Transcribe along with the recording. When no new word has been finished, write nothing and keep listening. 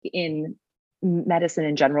in medicine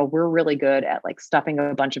in general, we're really good at like stuffing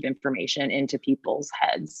a bunch of information into people's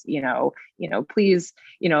heads, please,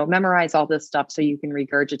 memorize all this stuff so you can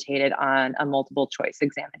regurgitate it on a multiple choice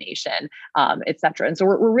examination, et cetera. And so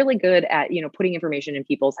we're really good at, putting information in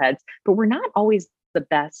people's heads, but we're not always the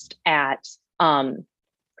best at,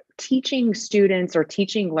 teaching students or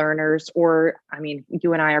teaching learners,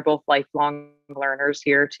 you and I are both lifelong learners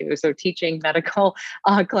here too. So teaching medical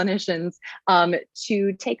clinicians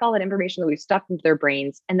to take all that information that we've stuffed into their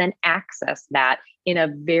brains and then access that in a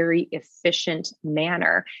very efficient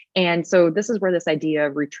manner. And so this is where this idea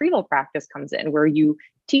of retrieval practice comes in, where you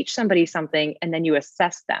teach somebody something and then you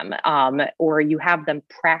assess them, or you have them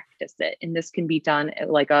practice it. And this can be done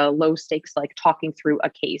at like a low stakes, like talking through a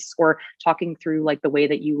case or talking through like the way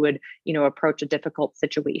that you would, approach a difficult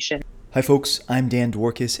situation. Hi folks, I'm Dan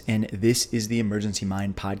Dworkis, and this is the Emergency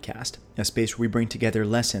Mind Podcast, a space where we bring together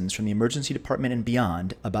lessons from the emergency department and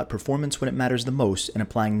beyond about performance when it matters the most and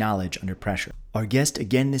applying knowledge under pressure. Our guest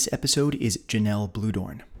again this episode is Janelle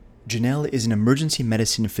Bludorn. Janelle is an emergency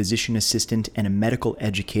medicine physician assistant and a medical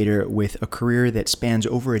educator with a career that spans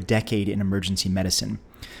over a decade in emergency medicine.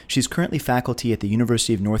 She's currently faculty at the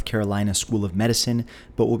University of North Carolina School of Medicine,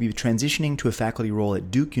 but will be transitioning to a faculty role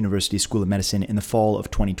at Duke University School of Medicine in the fall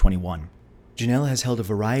of 2021. Janelle has held a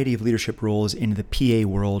variety of leadership roles in the PA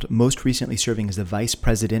world, most recently serving as the vice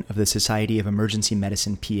president of the Society of Emergency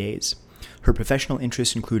Medicine PAs. Her professional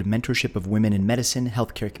interests include mentorship of women in medicine,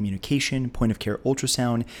 healthcare communication, point-of-care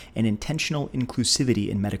ultrasound, and intentional inclusivity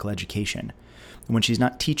in medical education. When she's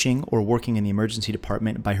not teaching or working in the emergency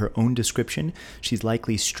department by her own description, she's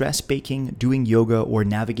likely stress baking, doing yoga, or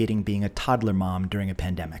navigating being a toddler mom during a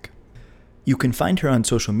pandemic. You can find her on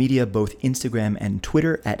social media, both Instagram and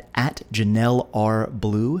Twitter at Janelle R.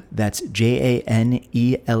 Blue. That's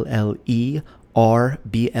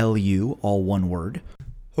JANELLERBLU, all one word.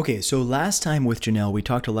 Okay, so last time with Janelle, we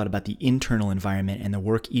talked a lot about the internal environment and the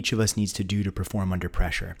work each of us needs to do to perform under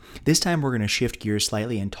pressure. This time, we're going to shift gears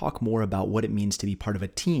slightly and talk more about what it means to be part of a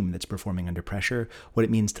team that's performing under pressure, what it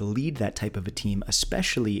means to lead that type of a team,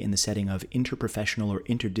 especially in the setting of interprofessional or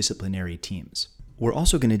interdisciplinary teams. We're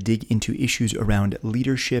also going to dig into issues around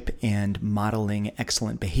leadership and modeling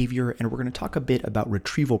excellent behavior, and we're going to talk a bit about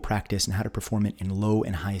retrieval practice and how to perform it in low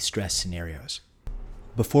and high stress scenarios.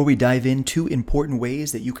 Before we dive in, 2 important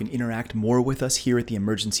ways that you can interact more with us here at the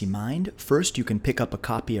Emergency Mind. First, you can pick up a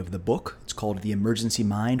copy of the book. It's called The Emergency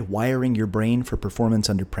Mind, Wiring Your Brain for Performance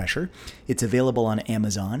Under Pressure. It's available on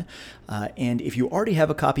Amazon. And if you already have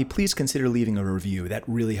a copy, please consider leaving a review. That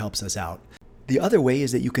really helps us out. The other way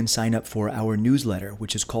is that you can sign up for our newsletter,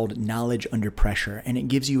 which is called Knowledge Under Pressure, and it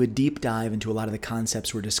gives you a deep dive into a lot of the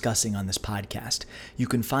concepts we're discussing on this podcast. You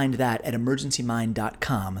can find that at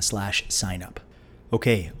emergencymind.com/signup.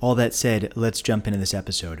 Okay, all that said, let's jump into this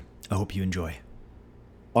episode. I hope you enjoy.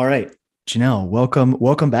 All right, Janelle,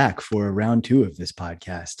 welcome back for round 2 of this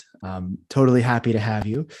podcast. Totally happy to have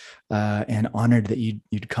you and honored that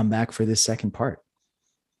you'd come back for this second part.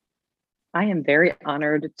 I am very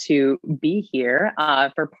honored to be here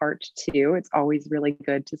for part 2. It's always really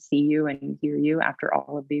good to see you and hear you after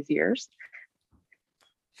all of these years.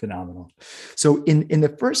 Phenomenal. So in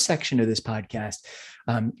the first section of this podcast,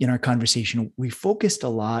 in our conversation, we focused a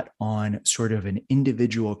lot on sort of an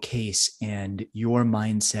individual case and your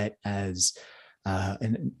mindset as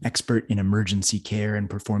an expert in emergency care and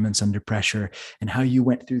performance under pressure, and how you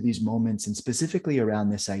went through these moments, and specifically around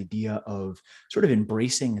this idea of sort of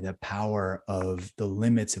embracing the power of the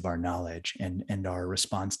limits of our knowledge and our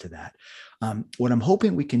response to that. What I'm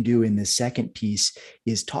hoping we can do in this second piece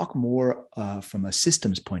is talk more from a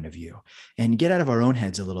systems point of view and get out of our own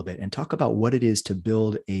heads a little bit and talk about what it is to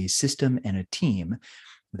build a system and a team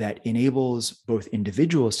that enables both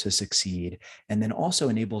individuals to succeed and then also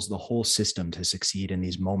enables the whole system to succeed in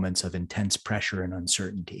these moments of intense pressure and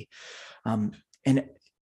uncertainty. And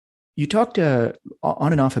you talked on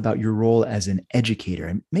and off about your role as an educator,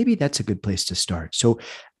 and maybe that's a good place to start. So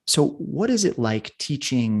what is it like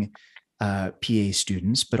teaching PA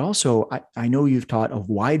students, but also I know you've taught a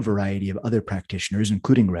wide variety of other practitioners,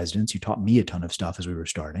 including residents. You taught me a ton of stuff as we were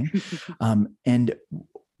starting. And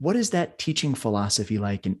what is that teaching philosophy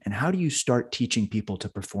like, and how do you start teaching people to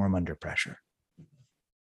perform under pressure?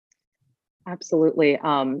 Absolutely.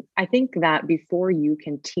 I think that before you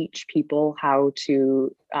can teach people how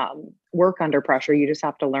to work under pressure, you just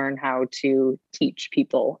have to learn how to teach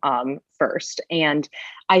people first. And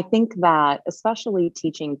I think that especially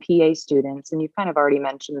teaching PA students, and you've kind of already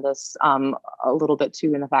mentioned this a little bit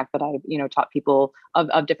too, in the fact that I've taught people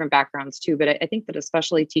of different backgrounds too, but I think that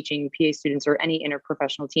especially teaching PA students or any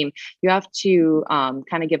interprofessional team, you have to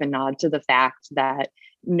kind of give a nod to the fact that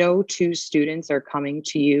no two students are coming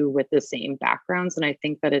to you with the same backgrounds. And I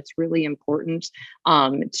think that it's really important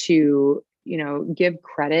to, give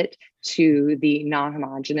credit to the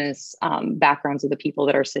non-homogenous backgrounds of the people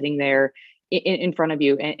that are sitting there in front of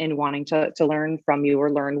you and wanting to learn from you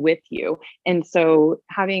or learn with you. And so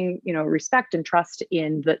having, respect and trust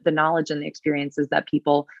in the knowledge and the experiences that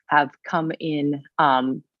people have come in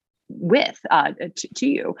with to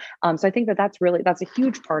you. So I think that's a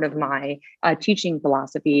huge part of my teaching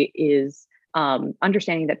philosophy is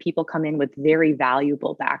understanding that people come in with very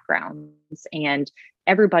valuable backgrounds, and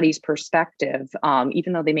everybody's perspective,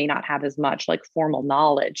 even though they may not have as much like formal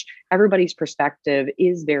knowledge, everybody's perspective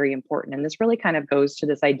is very important. And this really kind of goes to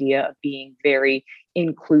this idea of being very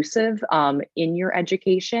inclusive in your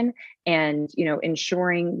education, and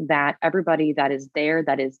ensuring that everybody that is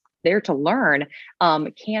there to learn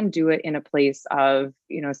can do it in a place of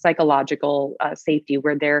psychological safety,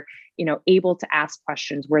 where they're able to ask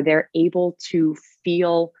questions, where they're able to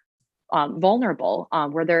feel vulnerable,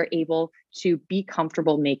 where they're able to be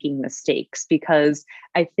comfortable making mistakes. Because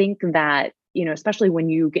I think that, especially when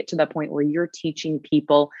you get to the point where you're teaching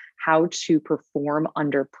people how to perform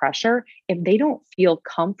under pressure, if they don't feel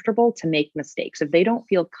comfortable to make mistakes, if they don't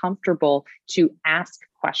feel comfortable to ask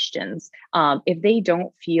questions, if they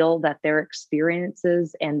don't feel that their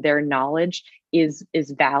experiences and their knowledge is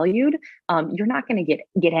valued, you're not going to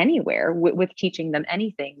get anywhere with teaching them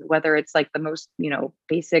anything, whether it's like the most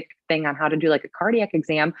basic thing on how to do like a cardiac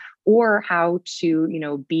exam, or how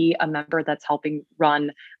to be a member that's helping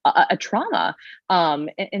run a trauma.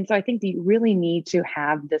 And so I think that you really need to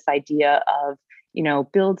have this idea of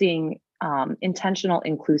building intentional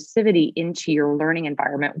inclusivity into your learning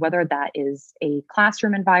environment, whether that is a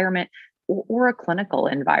classroom environment or a clinical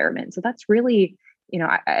environment. So that's really,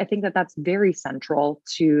 I think that that's very central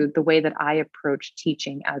to the way that I approach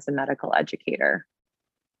teaching as a medical educator.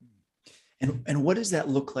 And what does that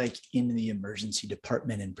look like in the emergency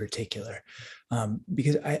department in particular?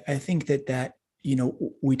 Because I think that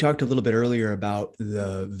we talked a little bit earlier about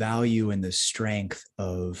the value and the strength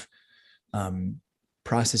of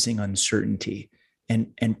processing uncertainty.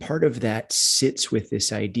 And part of that sits with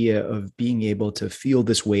this idea of being able to feel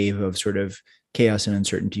this wave of sort of chaos and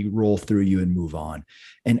uncertainty roll through you and move on.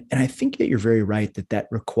 And I think that you're very right that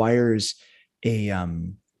requires a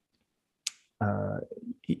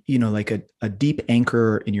like a deep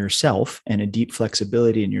anchor in yourself and a deep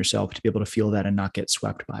flexibility in yourself to be able to feel that and not get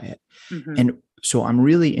swept by it. Mm-hmm. And so I'm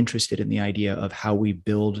really interested in the idea of how we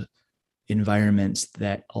build environments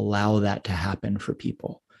that allow that to happen for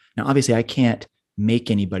people. Now, obviously, I can't make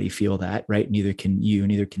anybody feel that, right? Neither can you,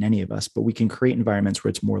 neither can any of us, but we can create environments where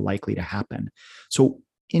it's more likely to happen. So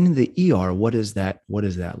in the ER, what does that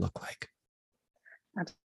look like?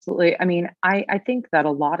 Absolutely. I mean, I think that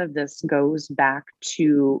a lot of this goes back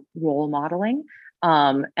to role modeling,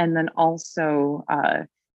 and then also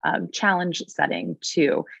challenge setting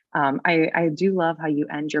too. I do love how you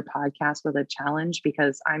end your podcast with a challenge,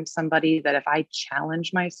 because I'm somebody that if I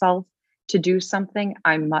challenge myself to do something,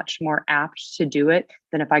 I'm much more apt to do it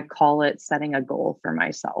than if I call it setting a goal for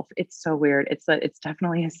myself. It's so weird. It's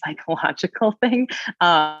definitely a psychological thing.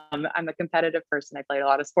 I'm a competitive person. I played a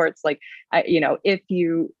lot of sports. Like,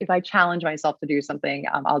 if I challenge myself to do something,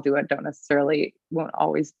 I'll do it. Won't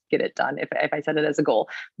always get it done if I set it as a goal.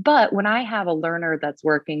 But when I have a learner that's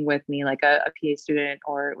working with me, like a PA student,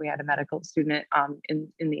 or we had a medical student in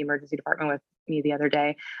the emergency department with me the other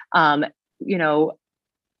day,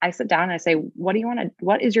 I sit down and I say, what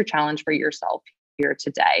is your challenge for yourself here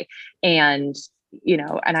today? And,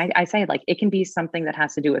 I say, like, it can be something that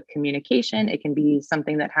has to do with communication. It can be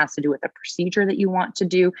something that has to do with a procedure that you want to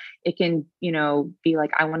do. It can, be like,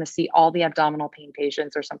 I want to see all the abdominal pain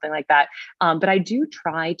patients or something like that. But I do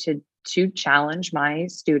try to challenge my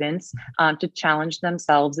students, to challenge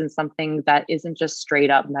themselves in something that isn't just straight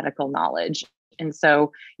up medical knowledge. And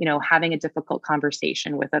so, having a difficult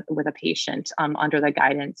conversation with a patient under the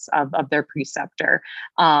guidance of their preceptor,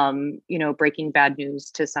 breaking bad news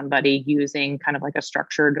to somebody using kind of like a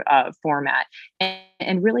structured format,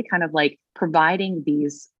 and really kind of like providing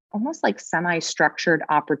these almost like semi-structured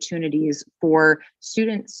opportunities for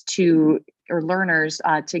students or learners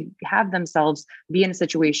to have themselves be in a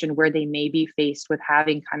situation where they may be faced with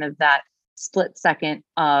having kind of that split second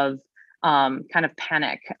of kind of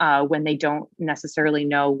panic when they don't necessarily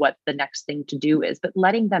know what the next thing to do is, but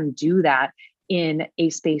letting them do that in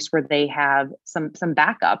a space where they have some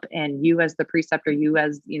backup, and you as the preceptor, you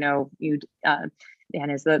as and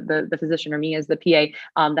as the physician, or me as the PA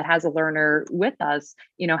that has a learner with us,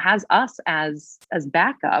 has us as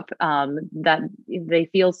backup, that they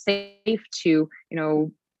feel safe to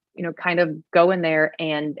kind of go in there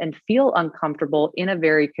and feel uncomfortable in a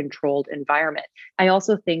very controlled environment. I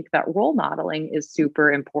also think that role modeling is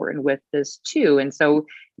super important with this too. And so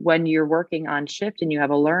when you're working on shift and you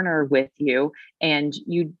have a learner with you and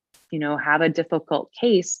you have a difficult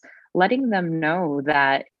case, letting them know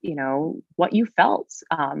that, what you felt,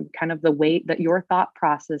 kind of the way that your thought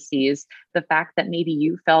processes, the fact that maybe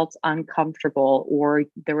you felt uncomfortable or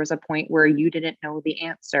there was a point where you didn't know the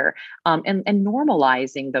answer, and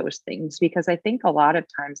normalizing those things. Because I think a lot of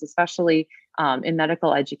times, especially in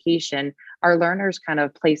medical education, our learners kind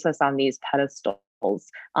of place us on these pedestals.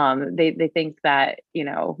 They think that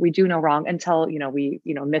we do no wrong until we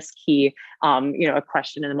miskey a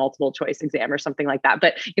question in a multiple choice exam or something like that.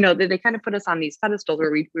 But they kind of put us on these pedestals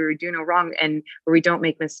where we do no wrong and where we don't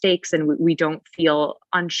make mistakes and we don't feel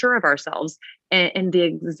unsure of ourselves. And the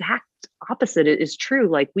exact opposite is true.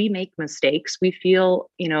 Like, we make mistakes, we feel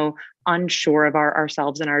unsure of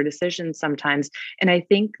ourselves and our decisions sometimes. And I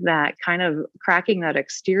think that kind of cracking that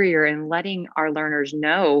exterior and letting our learners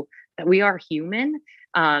know that we are human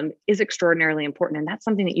is extraordinarily important. And that's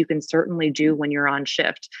something that you can certainly do when you're on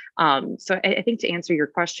shift. So I think, to answer your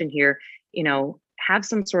question here, have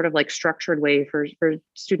some sort of like structured way for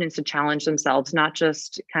students to challenge themselves, not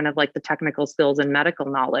just kind of like the technical skills and medical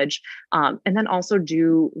knowledge. And then also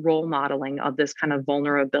do role modeling of this kind of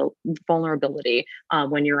vulnerability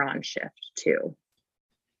when you're on shift too.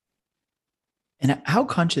 And how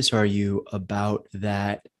conscious are you about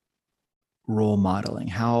that role modeling?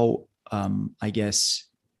 How, I guess,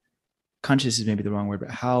 conscious is maybe the wrong word,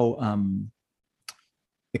 but how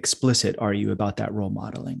explicit are you about that role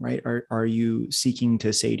modeling, right? Are you seeking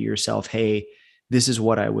to say to yourself, hey, this is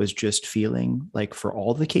what I was just feeling like for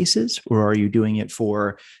all the cases? Or are you doing it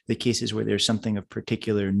for the cases where there's something of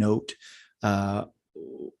particular note?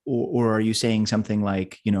 Or are you saying something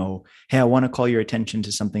like, hey, I want to call your attention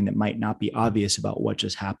to something that might not be obvious about what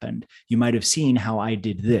just happened. You might have seen how I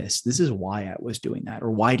did this. This is why I was doing that.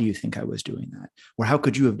 Or why do you think I was doing that? Or how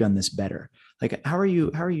could you have done this better? Like, how are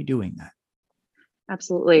you doing that?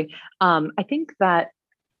 Absolutely. I think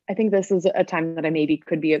this is a time that I maybe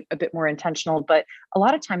could be a bit more intentional, but a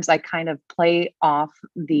lot of times I kind of play off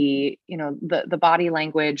the body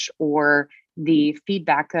language or the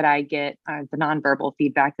feedback that I get, the nonverbal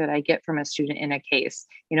feedback that I get from a student in a case.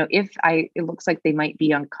 If it looks like they might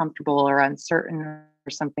be uncomfortable or uncertain or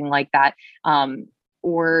something like that,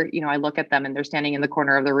 or I look at them and they're standing in the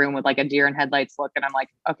corner of the room with like a deer in headlights look, and I'm like,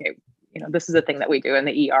 okay, this is a thing that we do in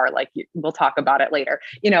the ER. Like, we'll talk about it later.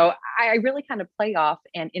 I really kind of play off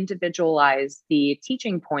and individualize the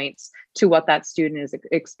teaching points to what that student is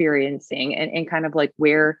experiencing and kind of like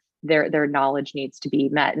where their knowledge needs to be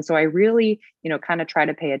met. And so I really, kind of try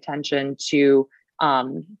to pay attention to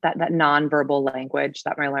that nonverbal language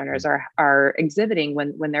that my learners are exhibiting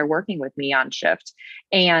when they're working with me on shift.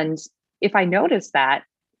 And if I notice that,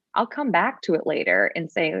 I'll come back to it later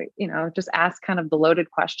and say, just ask kind of the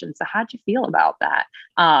loaded question. So how'd you feel about that?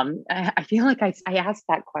 I feel like I ask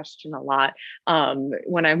that question a lot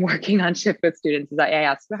when I'm working on shift with students. Is I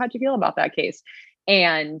ask, well, how'd you feel about that case?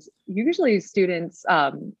 And usually students,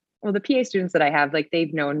 the PA students that I have, like,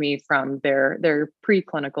 they've known me from their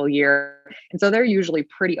preclinical year. And so they're usually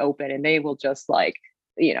pretty open, and they will just like,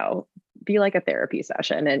 be like a therapy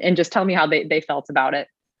session and just tell me how they felt about it.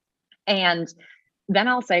 And then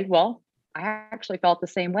I'll say, well, I actually felt the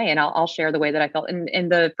same way. And I'll share the way that I felt.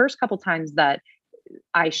 And the first couple times that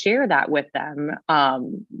I share that with them,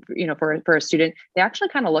 for a student, they actually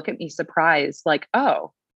kind of look at me surprised, like,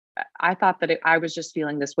 oh, I thought that I was just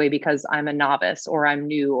feeling this way because I'm a novice or I'm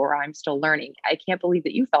new or I'm still learning. I can't believe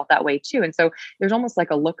that you felt that way too. And so there's almost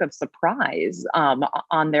like a look of surprise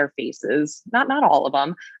on their faces. Not all of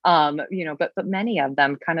them, but many of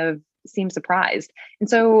them kind of seem surprised. And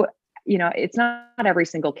so it's not every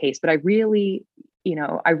single case, but I really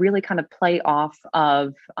kind of play off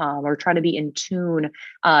of or try to be in tune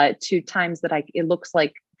to times that it looks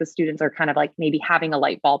like the students are kind of like maybe having a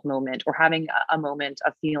light bulb moment or having a moment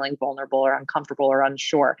of feeling vulnerable or uncomfortable or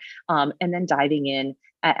unsure, and then diving in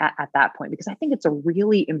at that point, because I think it's a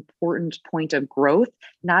really important point of growth,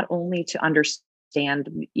 not only to understand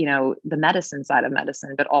the medicine side of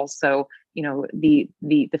medicine, but also the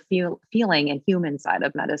feeling and human side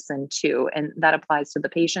of medicine too. And that applies to the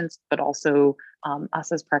patients, but also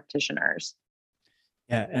us as practitioners.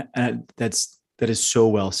 Yeah, that is so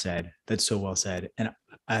well said. That's so well said. And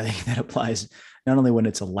I think that applies not only when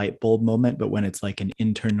it's a light bulb moment, but when it's like an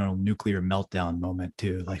internal nuclear meltdown moment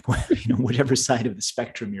too, like whatever side of the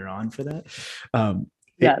spectrum you're on for that.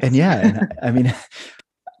 Yes. And I mean,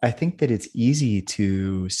 I think that it's easy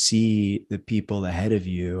to see the people ahead of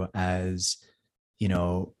you as,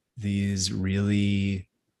 these really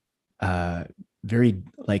very,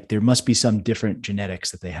 like, there must be some different genetics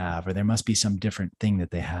that they have, or there must be some different thing that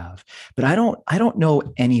they have. But I don't know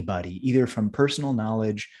anybody, either from personal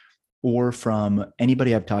knowledge or from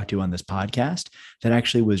anybody I've talked to on this podcast, that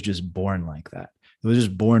actually was just born like that. It was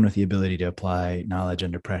just born with the ability to apply knowledge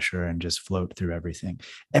under pressure and just float through everything.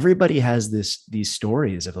 Everybody has these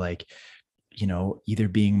stories of, like, either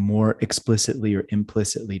being more explicitly or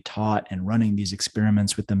implicitly taught and running these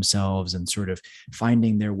experiments with themselves and sort of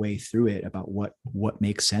finding their way through it about what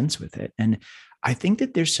makes sense with it. And I think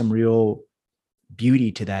that there's some real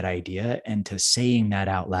beauty to that idea, and to saying that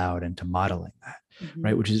out loud and to modeling that,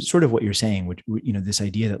 right? Which is sort of what you're saying, which, this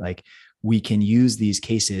idea that, like, we can use these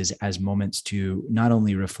cases as moments to not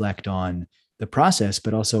only reflect on the process,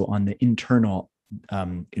 but also on the internal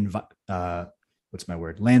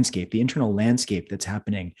landscape, the internal landscape that's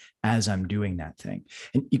happening as I'm doing that thing.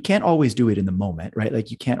 And you can't always do it in the moment, right?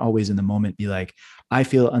 Like, you can't always in the moment be like, I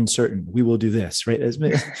feel uncertain, we will do this, right? It's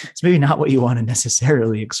maybe not what you want to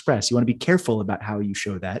necessarily express. You want to be careful about how you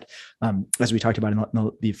show that. As we talked about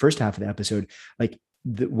in the first half of the episode, like,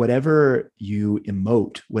 whatever you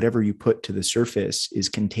emote, whatever you put to the surface is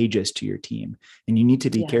contagious to your team. And you need to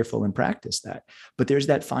be careful and practice that. But there's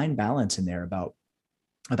that fine balance in there about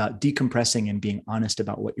decompressing and being honest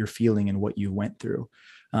about what you're feeling and what you went through.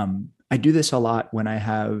 I do this a lot when I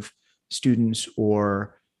have students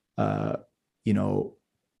or,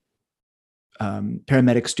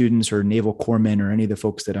 paramedic students or naval corpsmen or any of the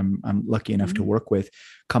folks that I'm lucky enough to work with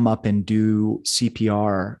come up and do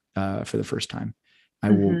CPR for the first time. I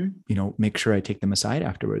will, make sure I take them aside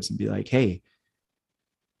afterwards and be like, hey,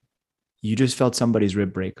 you just felt somebody's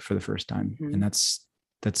rib break for the first time. And that's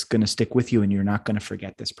going to stick with you, and you're not going to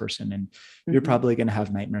forget this person. And you're probably going to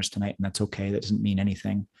have nightmares tonight, and that's okay. That doesn't mean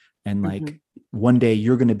anything. And like, one day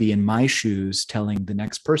you're going to be in my shoes telling the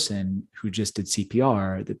next person who just did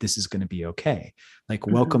CPR that this is going to be okay. Like,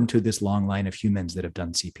 welcome to this long line of humans that have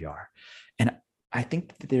done CPR. And I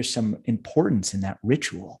think that there's some importance in that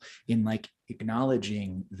ritual, in like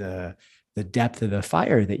acknowledging the depth of the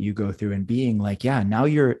fire that you go through, and being like, yeah, now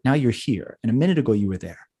you're here. And a minute ago you were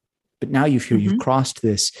there. But now you've crossed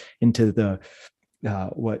this into the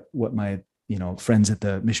what my friends at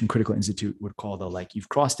the Mission Critical Institute would call you've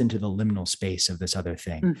crossed into the liminal space of this other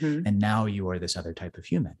thing, and now you are this other type of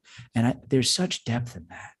human. And there's such depth in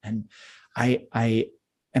that, and I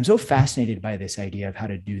am so fascinated by this idea of how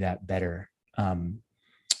to do that better,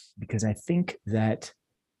 because I think that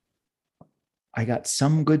I got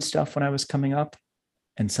some good stuff when I was coming up,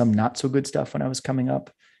 and some not so good stuff when I was coming up,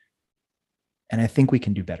 and I think we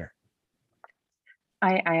can do better.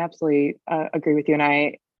 I absolutely agree with you.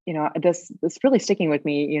 And this really sticking with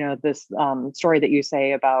me, this story that you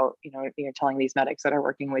say about, telling these medics that are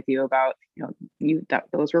working with you about,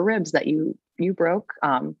 those were ribs that you broke,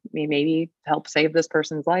 maybe help save this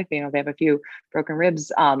person's life. They have a few broken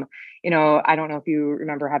ribs. I don't know if you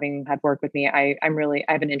remember having had work with me. I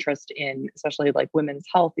have an interest in especially like women's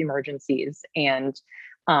health emergencies. And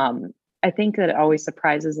I think that it always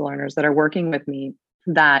surprises learners that are working with me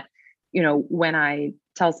that, when I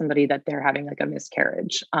tell somebody that they're having like a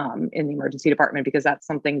miscarriage in the emergency department, because that's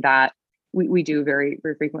something that we do very,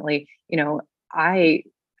 very frequently, I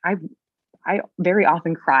very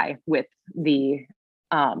often cry with the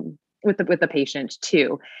patient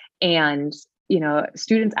too. And,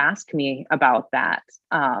 students ask me about that.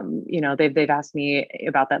 They've asked me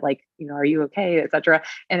about that, like, are you okay, et cetera.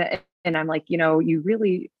 And I'm like, you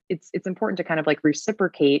really, it's important to kind of like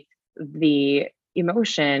reciprocate the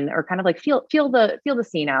emotion, or kind of like feel the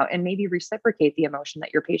scene out, and maybe reciprocate the emotion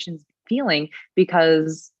that your patient's feeling,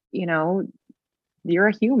 because you're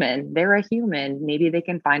a human, they're a human. Maybe they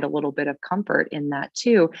can find a little bit of comfort in that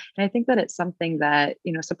too. And I think that it's something that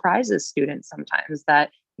surprises students sometimes,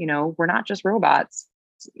 that we're not just robots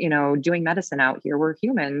doing medicine out here. We're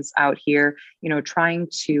humans out here trying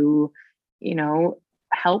to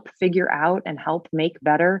help figure out and help make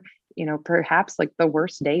better perhaps like the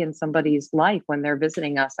worst day in somebody's life when they're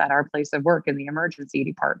visiting us at our place of work in the emergency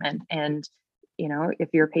department. And, if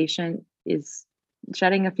your patient is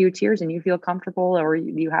shedding a few tears and you feel comfortable, or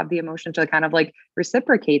you have the emotion to kind of like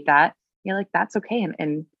reciprocate that, like, that's okay.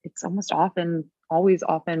 And it's always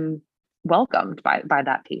often welcomed by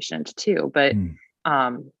that patient too. But,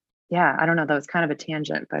 yeah, I don't know. That was kind of a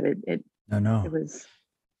tangent, but it was.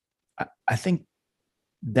 I think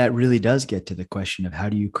that really does get to the question of how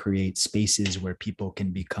do you create spaces where people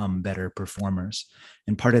can become better performers.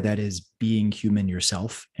 And part of that is being human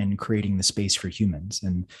yourself and creating the space for humans.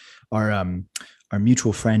 And our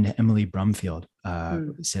mutual friend, Emily Brumfield,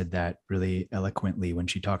 said that really eloquently when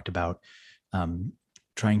she talked about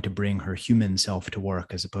trying to bring her human self to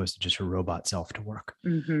work as opposed to just her robot self to work,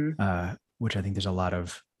 which I think there's a lot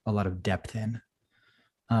of depth in.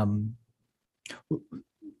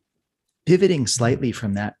 Pivoting slightly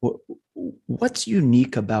from that, what's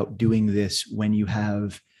unique about doing this when you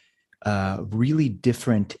have really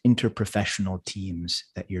different interprofessional teams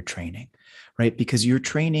that you're training, right? Because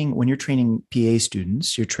when you're training PA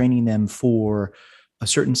students, you're training them for a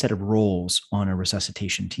certain set of roles on a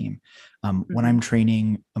resuscitation team. When I'm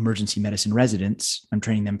training emergency medicine residents, I'm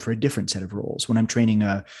training them for a different set of roles. When I'm training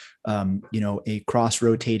a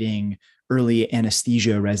cross-rotating early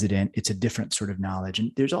anesthesia resident, it's a different sort of knowledge.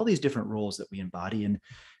 And there's all these different roles that we embody.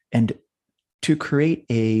 And to create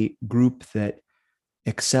a group that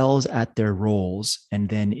excels at their roles and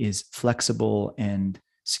then is flexible and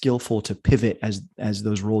skillful to pivot as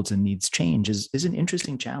those roles and needs change is an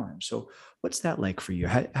interesting challenge. So what's that like for you?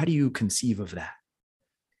 How do you conceive of that?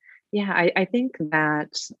 Yeah, I think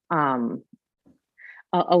that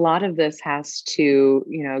a lot of this has to,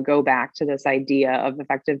 go back to this idea of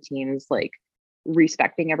effective teams, like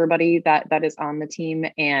respecting everybody that is on the team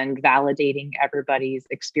and validating everybody's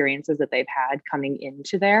experiences that they've had coming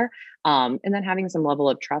into there, and then having some level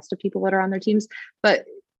of trust of people that are on their teams, but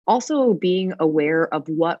also being aware of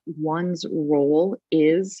what one's role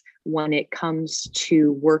is when it comes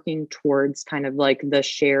to working towards kind of like the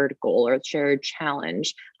shared goal or shared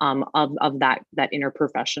challenge of that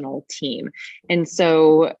interprofessional team. And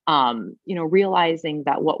so, realizing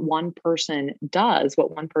that what one person does,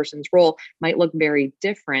 what one person's role might look very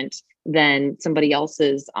different than somebody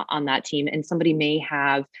else's on that team. And somebody may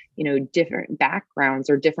have, different backgrounds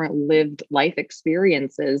or different lived life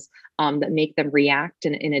experiences that make them react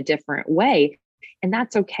in a different way. And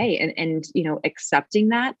that's okay. And accepting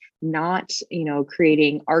that, not,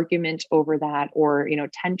 creating argument over that or,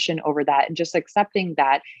 tension over that, and just accepting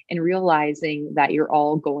that and realizing that you're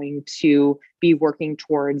all going to be working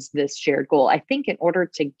towards this shared goal. I think in order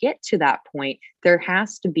to get to that point, there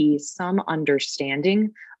has to be some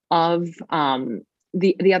understanding of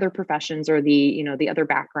the other professions or the other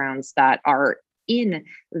backgrounds that are in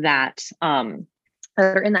that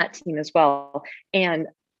team as well. And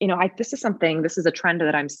this is a trend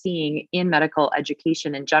that I'm seeing in medical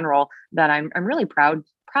education in general that I'm really proud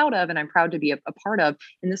of, and I'm proud to be a part of.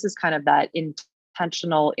 And this is kind of that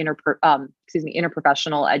intentional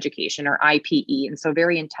interprofessional education, or IPE. And so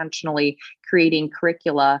very intentionally creating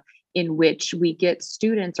curricula in which we get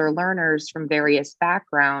students or learners from various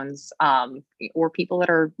backgrounds, or people that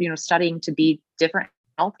are studying to be different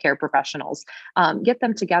healthcare professionals, get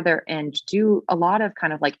them together and do a lot of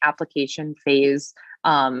kind of like application phase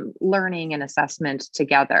learning and assessment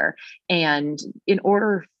together. And in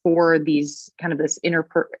order for these kind of this I keep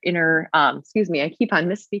on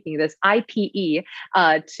misspeaking, this IPE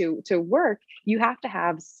to work, you have to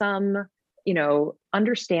have some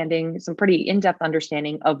understanding, some pretty in-depth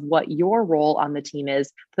understanding of what your role on the team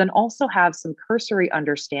is, but then also have some cursory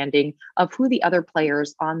understanding of who the other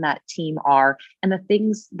players on that team are and the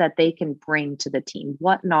things that they can bring to the team.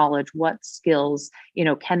 What knowledge, what skills,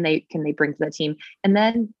 can they bring to the team? And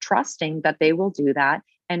then trusting that they will do that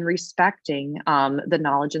and respecting the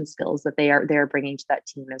knowledge and skills that they're bringing to that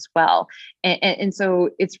team as well. And so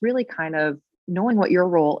it's really kind of knowing what your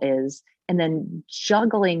role is, and then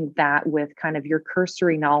juggling that with kind of your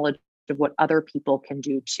cursory knowledge of what other people can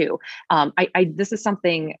do too. This is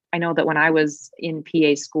something I know that when I was in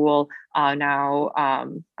PA school, oh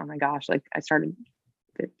my gosh, like I started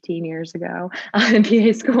 15 years ago in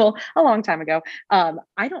PA school, a long time ago.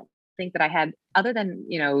 I don't think that I had, other than,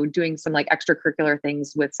 doing some like extracurricular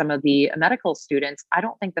things with some of the medical students, I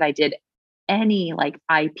don't think that I did any like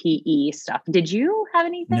IPE stuff. Did you have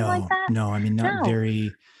anything like that? No, I mean, not No.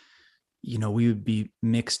 very. We would be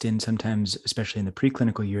mixed in sometimes, especially in the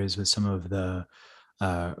preclinical years, with some of the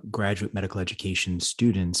graduate medical education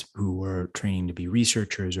students who were training to be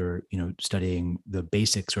researchers or, studying the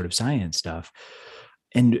basic sort of science stuff.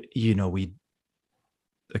 And, we'd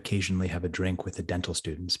occasionally have a drink with the dental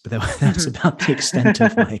students, but that was about the extent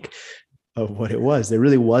of what it was. There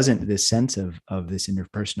really wasn't this sense of this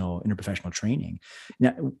interprofessional training.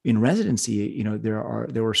 Now, in residency,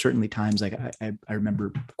 there were certainly times, like I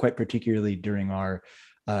remember quite particularly during our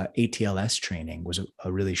ATLS training was a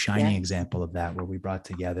really shining example of that, where we brought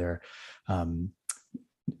together,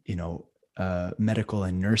 medical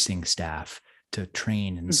and nursing staff to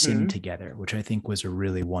train and sim together, which I think was a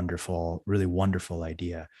really wonderful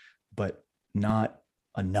idea, but not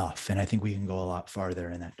enough. And I think we can go a lot farther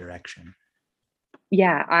in that direction.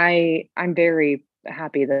 Yeah, I'm very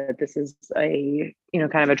happy that this is a,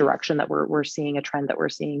 kind of a direction that we're seeing, a trend that we're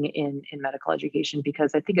seeing in medical education,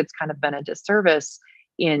 because I think it's kind of been a disservice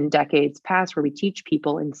in decades past where we teach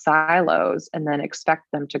people in silos and then expect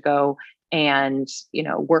them to go and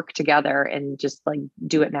work together and just like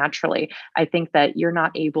do it naturally. I think that you're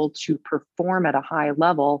not able to perform at a high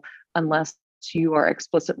level unless you are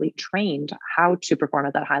explicitly trained how to perform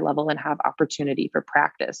at that high level and have opportunity for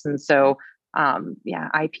practice. And so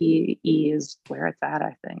IPE is where it's at,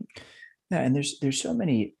 I think. Yeah, and there's so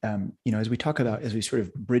many, as we talk about, as we sort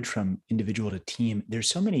of bridge from individual to team, there's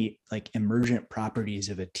so many like emergent properties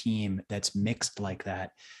of a team that's mixed like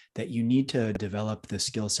that you need to develop the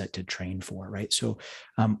skill set to train for, right? So,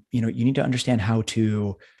 you need to understand how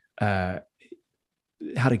to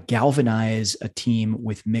galvanize a team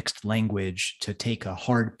with mixed language to take a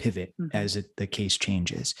hard pivot as the case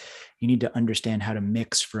changes. You need to understand how to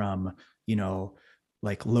mix from,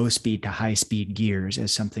 like low speed to high speed gears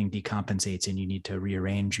as something decompensates and you need to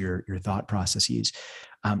rearrange your thought processes.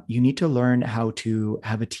 You need to learn how to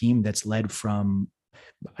have a team that's led from,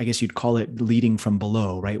 I guess you'd call it leading from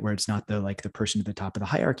below, right? Where it's not the person at the top of the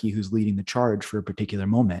hierarchy who's leading the charge for a particular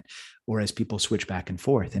moment, or as people switch back and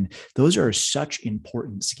forth. And those are such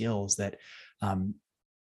important skills that I'm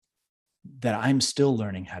still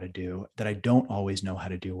learning how to do, that I don't always know how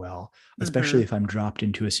to do well, especially if I'm dropped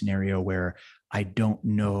into a scenario where I don't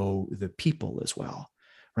know the people as well,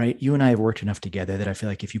 right? You and I have worked enough together that I feel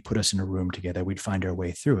like if you put us in a room together, we'd find our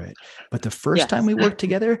way through it. But the first time we worked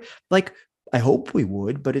together, like I hope we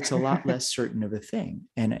would, but it's a lot less certain of a thing.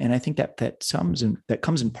 And I think that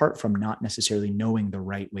comes in part from not necessarily knowing the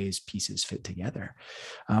right ways pieces fit together.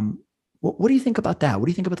 What do you think about that? What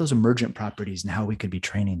do you think about those emergent properties and how we could be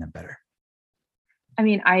training them better? I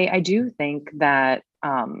mean, I do think that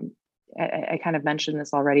I kind of mentioned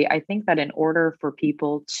this already. I think that in order for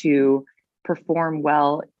people to perform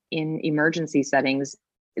well in emergency settings,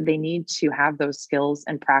 they need to have those skills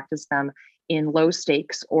and practice them in low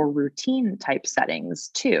stakes or routine type settings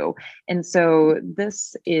too. And so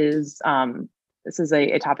this is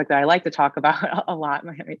a topic that I like to talk about a lot.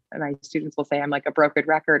 My students will say I'm like a broken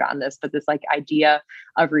record on this, but this like idea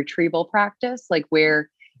of retrieval practice, like where,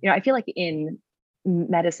 I feel like in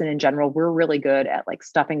medicine in general, we're really good at like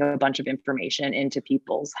stuffing a bunch of information into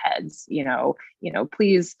people's heads,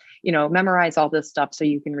 please, memorize all this stuff so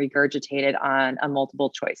you can regurgitate it on a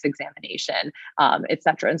multiple choice examination, et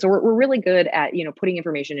cetera. And so we're really good at, putting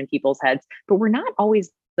information in people's heads, but we're not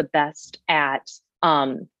always the best at,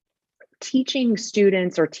 teaching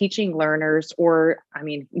students or teaching learners, or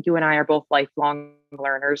you and I are both lifelong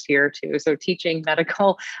learners here too. So teaching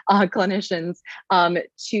medical clinicians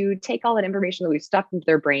to take all that information that we've stuffed into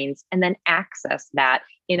their brains and then access that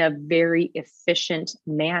in a very efficient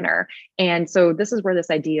manner. And so this is where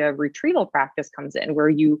this idea of retrieval practice comes in, where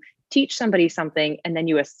you teach somebody something and then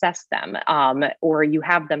you assess them, or you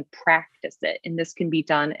have them practice it. And this can be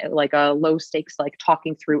done at like a low stakes, like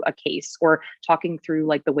talking through a case or talking through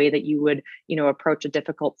like the way that you would, approach a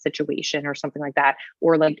difficult situation or something like that.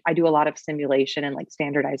 Or like I do a lot of simulation and like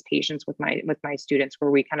standardized patients with my students,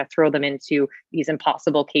 where we kind of throw them into these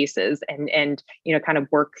impossible cases and kind of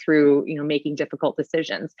work through, making difficult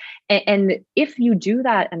decisions. And if you do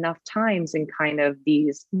that enough times in kind of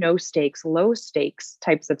these no stakes, low stakes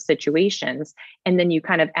types of situations, and then you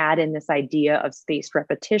kind of add in this idea of spaced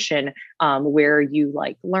repetition, where you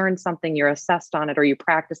like learn something, you're assessed on it, or you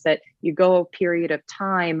practice it, you go a period of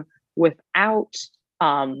time without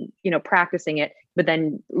practicing it, but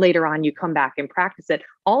then later on you come back and practice it.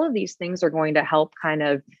 All of these things are going to help kind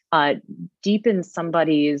of deepen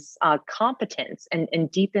somebody's competence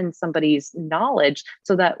and deepen somebody's knowledge,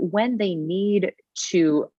 so that when they need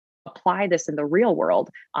to apply this in the real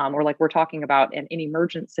world, or like we're talking about in an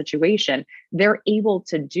emergent situation, they're able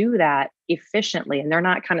to do that efficiently, and they're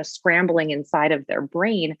not kind of scrambling inside of their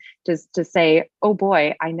brain to say, oh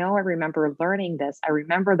boy, I know I remember learning this. I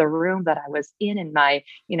remember the room that I was in my,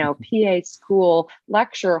 PA school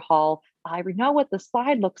lecture hall. I know what the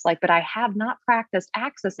slide looks like, but I have not practiced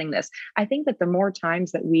accessing this. I think that the more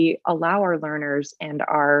times that we allow our learners and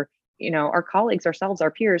our colleagues, ourselves, our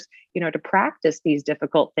peers, to practice these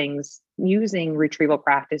difficult things using retrieval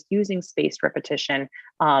practice, using spaced repetition,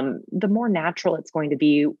 the more natural it's going to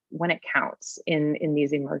be when it counts in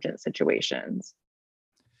these emergent situations.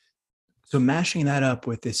 So mashing that up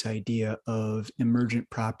with this idea of emergent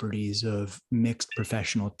properties of mixed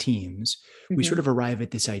professional teams, we sort of arrive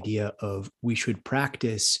at this idea of we should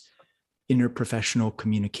practice interprofessional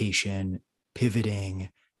communication, pivoting,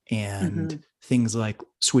 and things like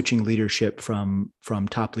switching leadership from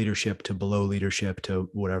top leadership to below leadership to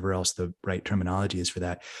whatever else the right terminology is for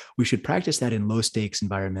that. We should practice that in low stakes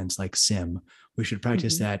environments like sim. We should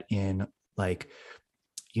practice that in like,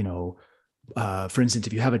 for instance,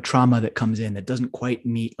 if you have a trauma that comes in that doesn't quite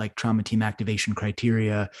meet like trauma team activation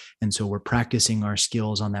criteria, and so we're practicing our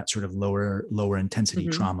skills on that sort of lower intensity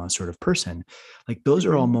Mm-hmm. trauma sort of person, like those are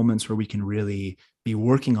Mm-hmm. all moments where we can really be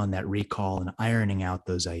working on that recall and ironing out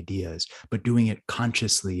those ideas, but doing it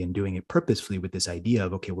consciously and doing it purposefully with this idea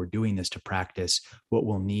of, okay, we're doing this to practice what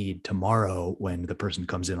we'll need tomorrow when the person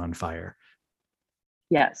comes in on fire.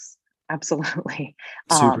 Yes, absolutely.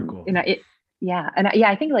 Super cool. Yeah. And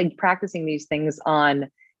yeah, I think like practicing these things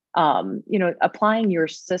on, applying your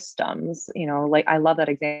systems, like I love that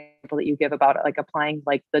example that you give about like applying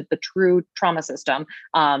like the true trauma system,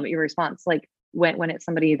 your response, like when it's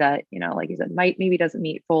somebody that, like you said, maybe doesn't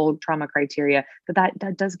meet full trauma criteria, but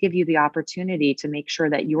that does give you the opportunity to make sure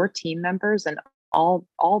that your team members and all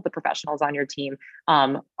the professionals on your team,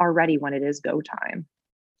 are ready when it is go time.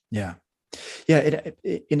 Yeah. Yeah,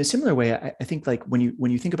 in a similar way, I think like when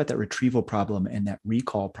you think about that retrieval problem and that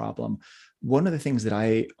recall problem, one of the things that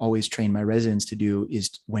I always train my residents to do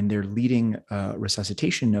is when they're leading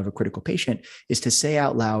resuscitation of a critical patient is to say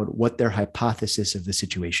out loud what their hypothesis of the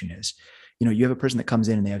situation is. You have a person that comes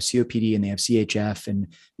in and they have COPD and they have CHF and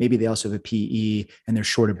maybe they also have a PE and they're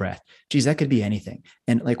short of breath. Geez, that could be anything.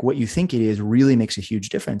 And like what you think it is really makes a huge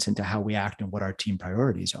difference into how we act and what our team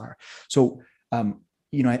priorities are. So,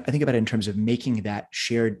 I think about it in terms of making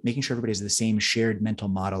sure everybody has the same shared mental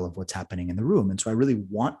model of what's happening in the room. And so I really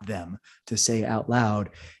want them to say out loud,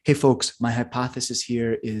 hey, folks, my hypothesis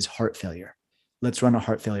here is heart failure. Let's run a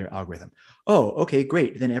heart failure algorithm. Oh, okay,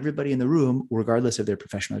 great. Then everybody in the room, regardless of their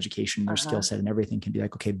professional education, their skill set and everything, can be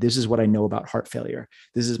like, okay, this is what I know about heart failure.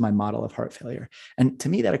 This is my model of heart failure. And to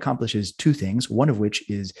me, that accomplishes two things, one of which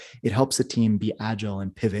is it helps the team be agile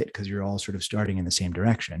and pivot because you're all sort of starting in the same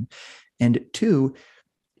direction. And two,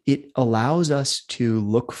 it allows us to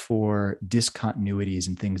look for discontinuities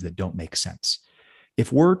and things that don't make sense.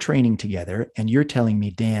 If we're training together and you're telling me,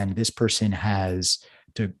 Dan, this person has,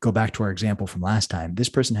 to go back to our example from last time, this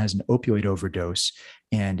person has an opioid overdose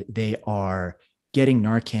and they are getting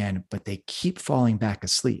Narcan, but they keep falling back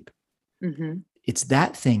asleep. Mm-hmm. It's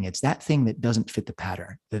that thing that doesn't fit the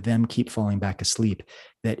pattern, that them keep falling back asleep,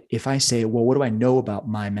 that if I say, well, what do I know about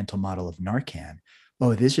my mental model of Narcan?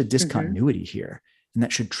 Oh, there's a discontinuity here. And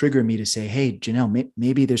that should trigger me to say, hey, Janelle,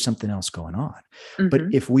 maybe there's something else going on. Mm-hmm. But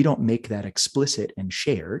if we don't make that explicit and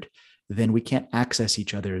shared, then we can't access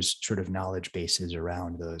each other's sort of knowledge bases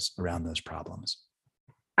around those problems.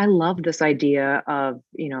 I love this idea of,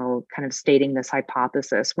 kind of stating this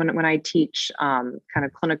hypothesis. When I teach kind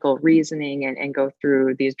of clinical reasoning and go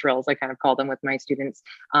through these drills, I kind of call them with my students,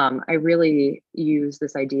 I really use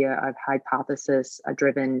this idea of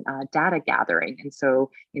hypothesis-driven data gathering. And so,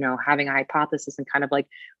 having a hypothesis and kind of like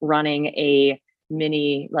running a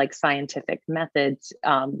mini like scientific methods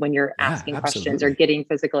when you're asking questions or getting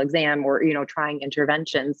physical exam or trying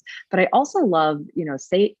interventions. But I also love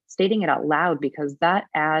stating it out loud, because that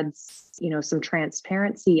adds some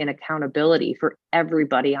transparency and accountability for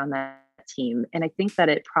everybody on that team. And I think that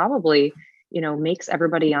it probably makes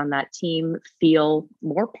everybody on that team feel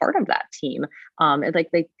more part of that team, like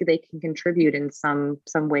they can contribute in some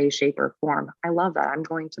way, shape, or form. I love that. I'm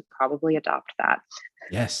going to probably adopt that.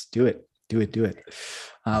 Yes, do it.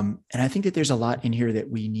 And I think that there's a lot in here that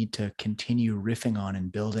we need to continue riffing on and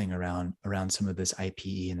building around some of this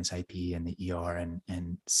IPE and this IPE and the ER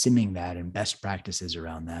and simming that and best practices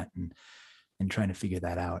around that and trying to figure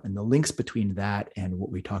that out. And the links between that and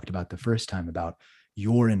what we talked about the first time about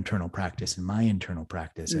your internal practice and my internal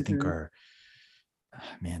practice, I think are,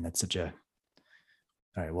 man, that's such a,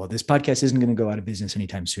 all right, well, this podcast isn't going to go out of business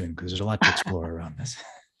anytime soon because there's a lot to explore around this.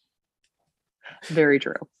 Very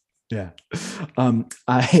true. Yeah. I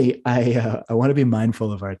want to be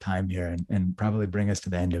mindful of our time here and probably bring us to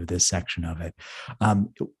the end of this section of it.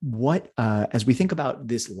 As we think about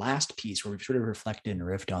this last piece where we've sort of reflected and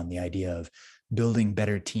riffed on the idea of building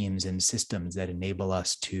better teams and systems that enable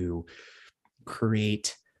us to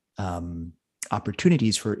create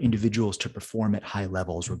opportunities for individuals to perform at high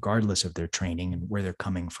levels, regardless of their training and where they're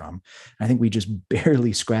coming from. I think we just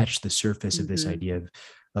barely scratched the surface of this idea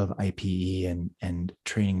of IPE and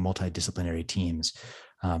training multidisciplinary teams,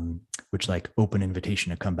 which like open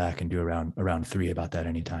invitation to come back and do around 3 about that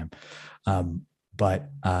anytime. But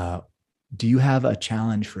do you have a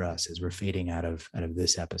challenge for us as we're fading out of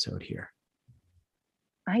this episode here?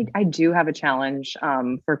 I do have a challenge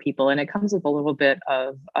for people, and it comes with a little bit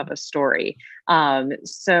of a story.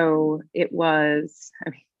 So it was,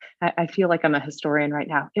 I feel like I'm a historian right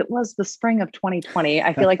now. It was the spring of 2020.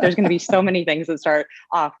 I feel like there's going to be so many things that start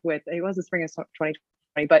off with, it was the spring of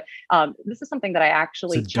 2020. But this is something that I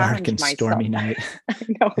actually challenged myself. It's a dark and stormy night. I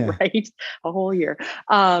know, yeah. Right? A whole year.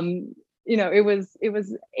 it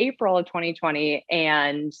was April of 2020,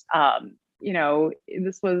 and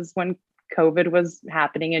this was when COVID was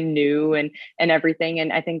happening and new and everything.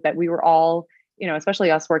 And I think that we were all, especially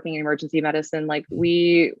us working in emergency medicine, like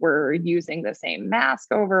we were using the same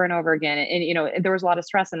mask over and over again. And there was a lot of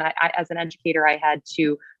stress. And I as an educator, I had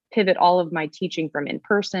to pivot all of my teaching from in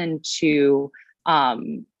person to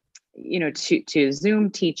to Zoom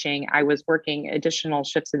teaching. I was working additional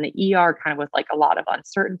shifts in the ER, kind of with like a lot of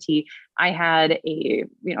uncertainty. I had a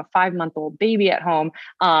 5-month-old baby at home.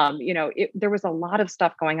 There was a lot of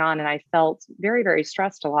stuff going on, and I felt very, very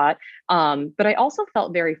stressed a lot. But I also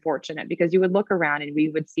felt very fortunate, because you would look around and we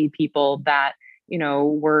would see people that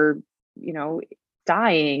were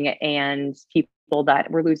dying, and people that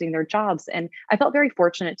were losing their jobs, and I felt very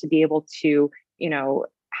fortunate to be able to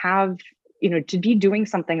have to be doing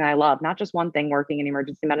something that I love, not just one thing, working in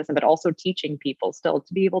emergency medicine, but also teaching people, still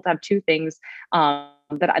to be able to have two things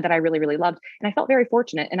that I really, really loved. And I felt very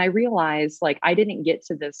fortunate. And I realized, like, I didn't get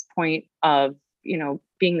to this point of,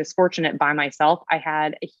 being this fortunate by myself. I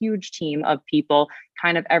had a huge team of people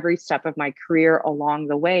kind of every step of my career along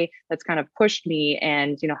the way that's kind of pushed me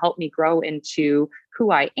and, helped me grow into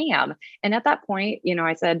who I am. And at that point,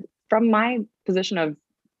 I said, from my position of,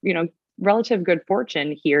 relative good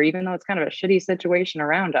fortune here, even though it's kind of a shitty situation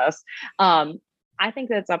around us, I think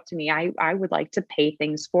that's up to me. I would like to pay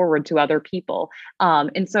things forward to other people.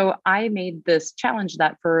 And so I made this challenge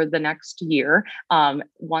that for the next year,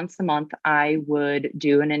 once a month, I would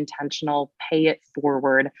do an intentional pay it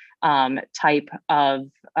forward type of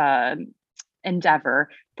endeavor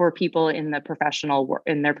for people in their professional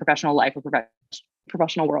life or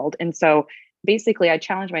professional world. And so basically, I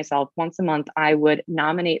challenged myself once a month. I would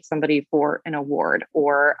nominate somebody for an award,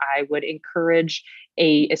 or I would encourage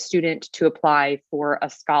a student to apply for a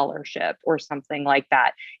scholarship or something like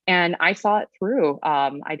that. And I saw it through.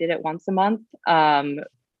 I did it once a month,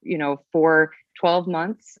 for 12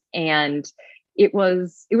 months. And it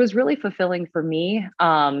was really fulfilling for me.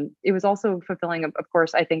 It was also fulfilling, of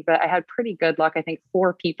course. I think that I had pretty good luck. I think 4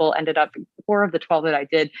 of the 12 that I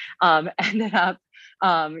did ended up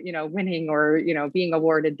winning or, being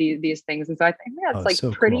awarded these things. And so I think that's like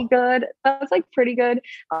so pretty cool. good. That's like pretty good,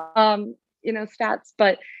 stats.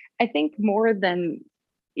 But I think more than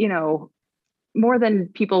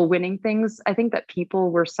people winning things, I think that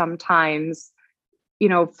people were sometimes,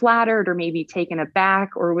 flattered or maybe taken aback,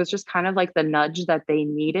 or it was just kind of like the nudge that they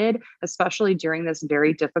needed, especially during this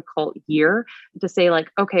very difficult year, to say like,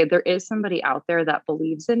 okay, there is somebody out there that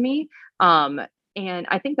believes in me. And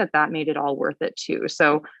I think that made it all worth it too.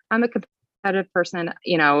 So I'm a competitive person,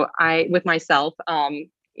 with myself, I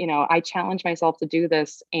challenged myself to do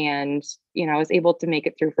this, and, I was able to make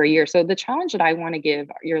it through for a year. So the challenge that I want to give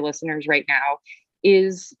your listeners right now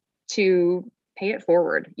is to pay it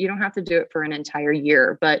forward. You don't have to do it for an entire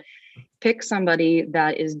year, but pick somebody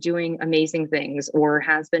that is doing amazing things or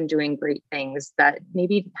has been doing great things that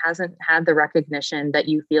maybe hasn't had the recognition that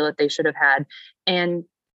you feel that they should have had, and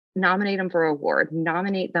nominate them for an award,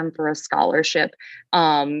 nominate them for a scholarship,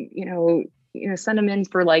 send them in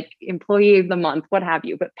for like employee of the month, what have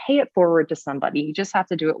you, but pay it forward to somebody. You just have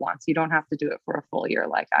to do it once. You don't have to do it for a full year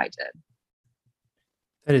like I did.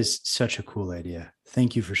 That is such a cool idea.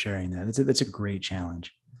 Thank you for sharing that. That's a great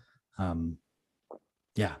challenge.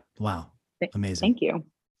 Yeah. Wow. Amazing.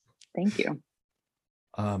 Thank you.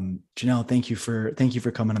 Janelle, thank you for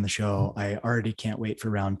coming on the show. I already can't wait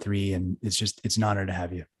for round 3, and it's an honor to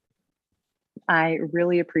have you. I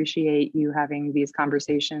really appreciate you having these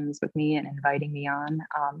conversations with me and inviting me on.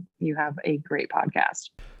 You have a great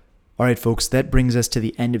podcast. All right, folks, that brings us to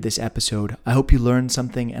the end of this episode. I hope you learned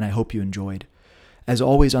something, and I hope you enjoyed. As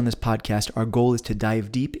always on this podcast, our goal is to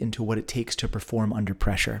dive deep into what it takes to perform under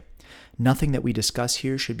pressure. Nothing that we discuss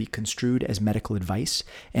here should be construed as medical advice,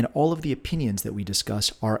 and all of the opinions that we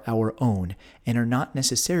discuss are our own and are not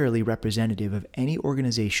necessarily representative of any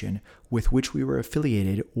organization with which we were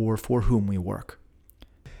affiliated or for whom we work.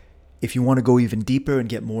 If you want to go even deeper and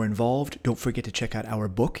get more involved, don't forget to check out our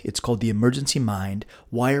book. It's called The Emergency Mind: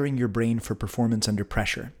 Wiring Your Brain for Performance Under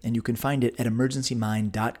Pressure, and you can find it at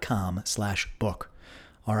emergencymind.com/book.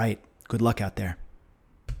 All right, good luck out there.